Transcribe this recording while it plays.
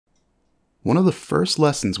One of the first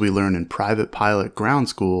lessons we learn in private pilot ground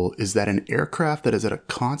school is that an aircraft that is at a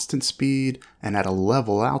constant speed and at a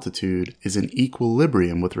level altitude is in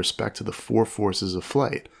equilibrium with respect to the four forces of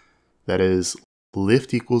flight. That is,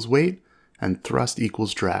 lift equals weight and thrust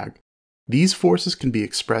equals drag. These forces can be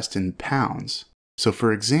expressed in pounds. So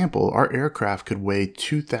for example, our aircraft could weigh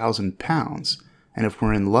 2,000 pounds, and if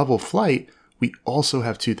we're in level flight, we also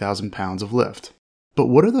have 2,000 pounds of lift. But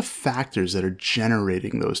what are the factors that are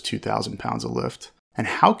generating those 2,000 pounds of lift? And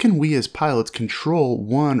how can we as pilots control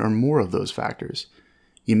one or more of those factors?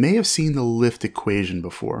 You may have seen the lift equation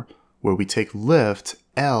before, where we take lift,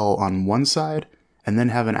 L, on one side, and then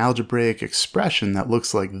have an algebraic expression that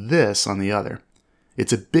looks like this on the other.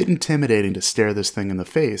 It's a bit intimidating to stare this thing in the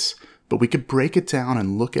face, but we could break it down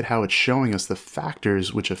and look at how it's showing us the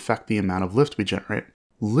factors which affect the amount of lift we generate.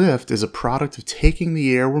 Lift is a product of taking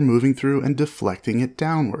the air we're moving through and deflecting it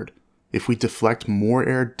downward. If we deflect more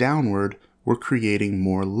air downward, we're creating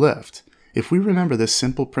more lift. If we remember this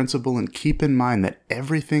simple principle and keep in mind that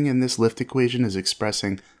everything in this lift equation is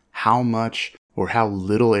expressing how much or how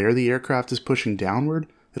little air the aircraft is pushing downward,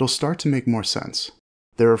 it'll start to make more sense.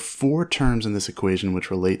 There are four terms in this equation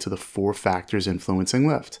which relate to the four factors influencing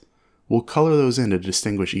lift. We'll color those in to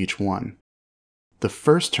distinguish each one. The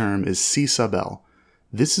first term is C sub L.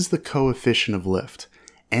 This is the coefficient of lift.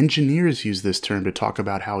 Engineers use this term to talk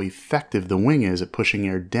about how effective the wing is at pushing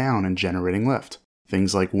air down and generating lift.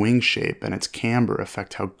 Things like wing shape and its camber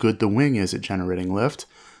affect how good the wing is at generating lift,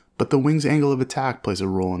 but the wing's angle of attack plays a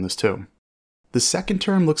role in this too. The second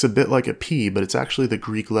term looks a bit like a P, but it's actually the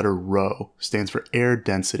Greek letter rho, stands for air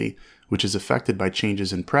density, which is affected by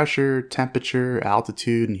changes in pressure, temperature,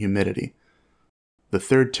 altitude, and humidity. The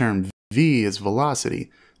third term, V, is velocity,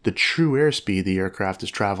 the true airspeed the aircraft is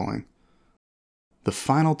traveling. The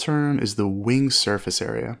final term is the wing surface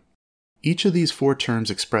area. Each of these four terms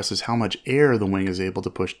expresses how much air the wing is able to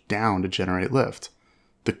push down to generate lift.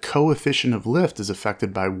 The coefficient of lift is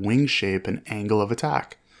affected by wing shape and angle of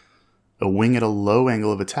attack. A wing at a low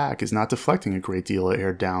angle of attack is not deflecting a great deal of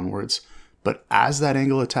air downwards, but as that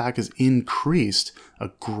angle of attack is increased, a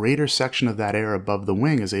greater section of that air above the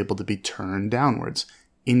wing is able to be turned downwards,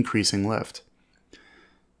 increasing lift.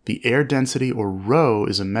 The air density, or rho,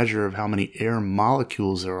 is a measure of how many air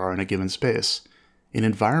molecules there are in a given space. In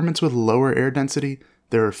environments with lower air density,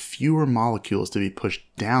 there are fewer molecules to be pushed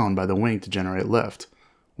down by the wing to generate lift,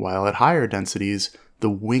 while at higher densities, the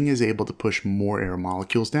wing is able to push more air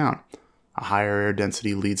molecules down. A higher air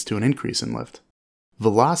density leads to an increase in lift.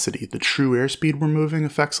 Velocity, the true airspeed we're moving,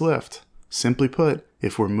 affects lift. Simply put,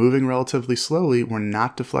 if we're moving relatively slowly, we're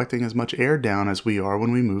not deflecting as much air down as we are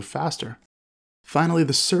when we move faster. Finally,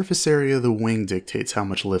 the surface area of the wing dictates how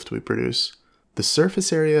much lift we produce. The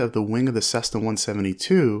surface area of the wing of the Cessna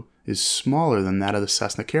 172 is smaller than that of the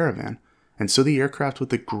Cessna Caravan, and so the aircraft with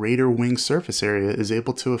the greater wing surface area is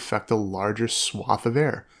able to affect a larger swath of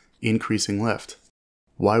air, increasing lift.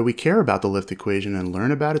 Why we care about the lift equation and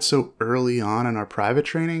learn about it so early on in our private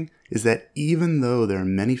training is that even though there are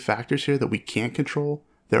many factors here that we can't control,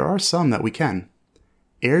 there are some that we can.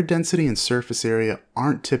 Air density and surface area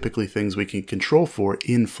aren't typically things we can control for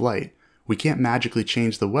in flight. We can't magically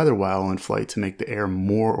change the weather while in flight to make the air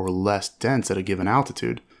more or less dense at a given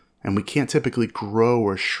altitude, and we can't typically grow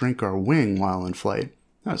or shrink our wing while in flight.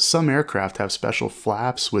 Now, some aircraft have special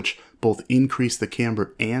flaps which both increase the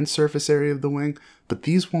camber and surface area of the wing, but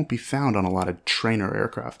these won't be found on a lot of trainer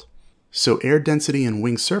aircraft. So air density and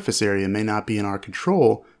wing surface area may not be in our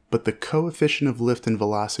control, but the coefficient of lift and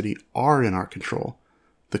velocity are in our control.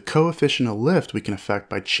 The coefficient of lift we can affect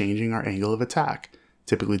by changing our angle of attack,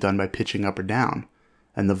 typically done by pitching up or down,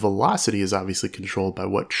 and the velocity is obviously controlled by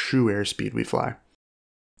what true airspeed we fly.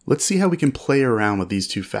 Let's see how we can play around with these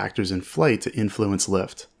two factors in flight to influence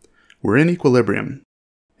lift. We're in equilibrium.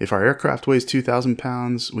 If our aircraft weighs 2,000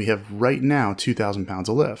 pounds, we have right now 2,000 pounds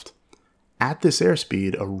of lift. At this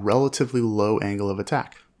airspeed, a relatively low angle of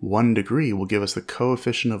attack, 1 degree, will give us the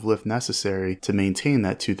coefficient of lift necessary to maintain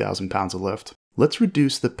that 2,000 pounds of lift. Let's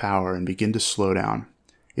reduce the power and begin to slow down.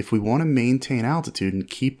 If we want to maintain altitude and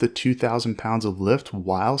keep the 2,000 pounds of lift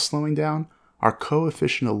while slowing down, our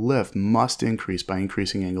coefficient of lift must increase by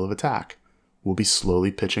increasing angle of attack. We'll be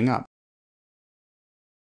slowly pitching up.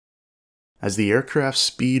 As the aircraft's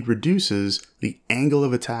speed reduces, the angle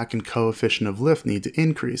of attack and coefficient of lift need to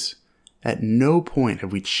increase. At no point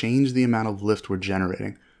have we changed the amount of lift we're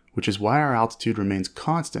generating, which is why our altitude remains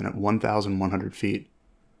constant at 1,100 feet.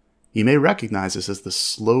 You may recognize this as the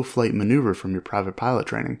slow flight maneuver from your private pilot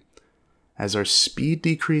training. As our speed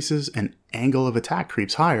decreases and angle of attack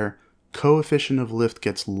creeps higher, coefficient of lift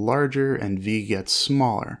gets larger and V gets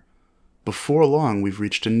smaller. Before long, we've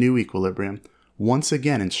reached a new equilibrium, once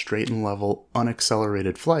again in straight and level,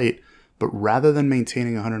 unaccelerated flight, but rather than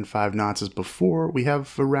maintaining 105 knots as before, we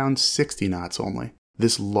have around 60 knots only.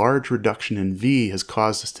 This large reduction in V has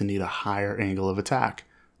caused us to need a higher angle of attack,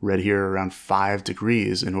 read here around 5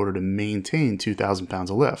 degrees, in order to maintain 2,000 pounds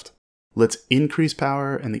of lift. Let's increase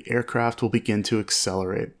power and the aircraft will begin to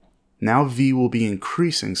accelerate. Now V will be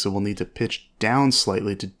increasing, so we'll need to pitch down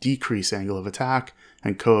slightly to decrease angle of attack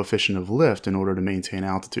and coefficient of lift in order to maintain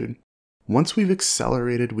altitude. Once we've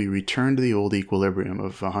accelerated, we return to the old equilibrium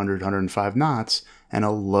of 100-105 knots and a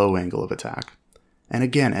low angle of attack. And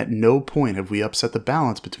again, at no point have we upset the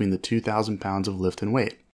balance between the 2,000 pounds of lift and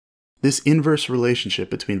weight. This inverse relationship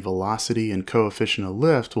between velocity and coefficient of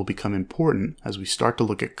lift will become important as we start to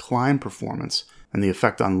look at climb performance and the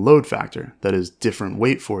effect on load factor, that is, different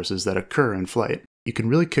weight forces that occur in flight. You can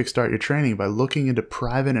really kickstart your training by looking into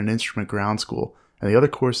private and instrument ground school and the other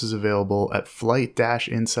courses available at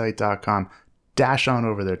flight-insight.com. Dash on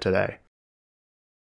over there today.